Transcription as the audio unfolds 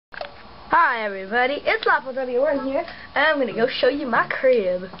Hi everybody, it's LapoW1 here, and I'm gonna go show you my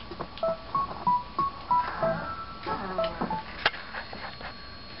crib.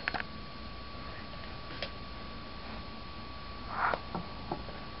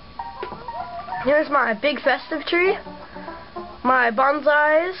 Here's my big festive tree, my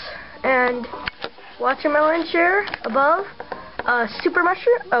bonsais, and watermelon chair above, a super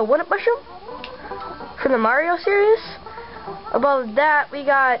mushroom, a one-up mushroom from the Mario series. Above that, we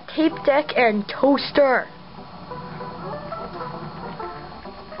got tape deck and toaster.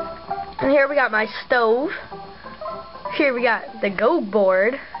 And here we got my stove. Here we got the Go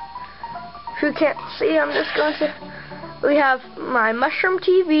board. If you can't see, I'm just going to... We have my mushroom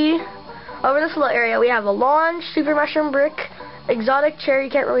TV. Over this little area, we have a lawn, super mushroom brick, exotic chair. You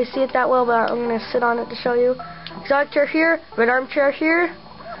can't really see it that well, but I'm going to sit on it to show you. Exotic chair here, red armchair here,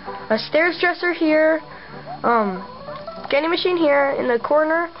 a stairs dresser here, candy machine here in the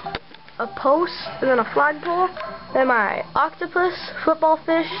corner, a post, and then a flagpole, then my octopus, football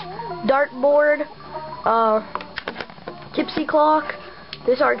fish, dartboard, gypsy clock,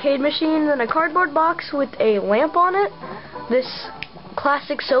 this arcade machine, then a cardboard box with a lamp on it, this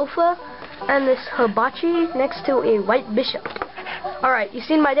classic sofa, and this hibachi next to a white bishop. Alright, you've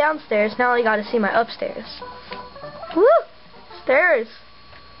seen my downstairs, now you gotta see my upstairs. Woo! Stairs!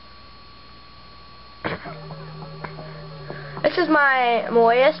 This is my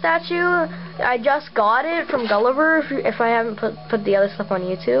Moea statue. I just got it from Gulliver, if I haven't put the other stuff on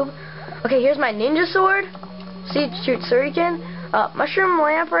YouTube. Okay, here's my ninja sword. See, it shoots shuriken. Mushroom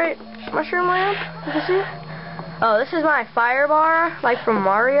lamp, right? Mushroom lamp? You can see? Oh, this is my fire bar, like from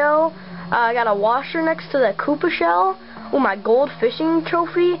Mario. I got a washer next to the Koopa shell. Oh, my gold fishing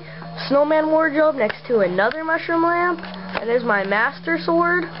trophy. Snowman wardrobe next to another mushroom lamp. And there's my master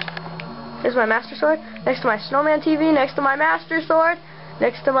sword. There's my master sword. Next to my snowman TV. Next to my master sword.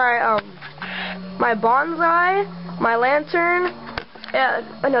 Next to my my bonsai. My lantern.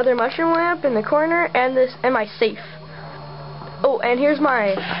 Another mushroom lamp in the corner. And my safe. Oh, and here's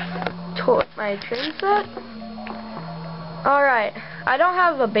my train set. All right. I don't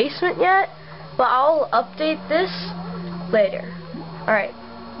have a basement yet, but I'll update this later. All right.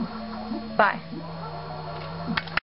 Bye.